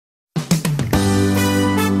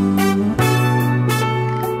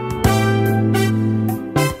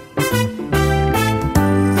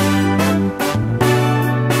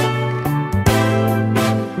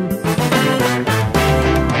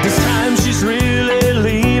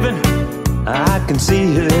can see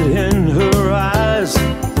it in her eyes.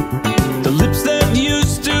 The lips that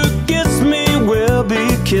used to kiss me will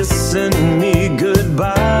be kissing me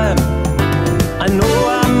goodbye. I know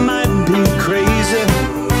I might be crazy,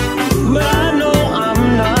 but I know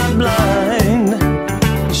I'm not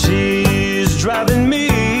blind. She's driving me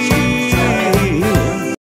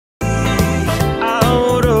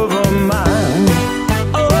out of her mind.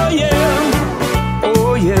 Oh yeah,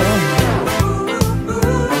 oh yeah.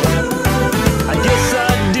 I guess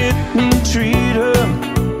I didn't treat her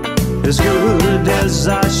as good as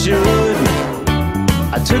I should.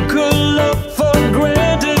 I took her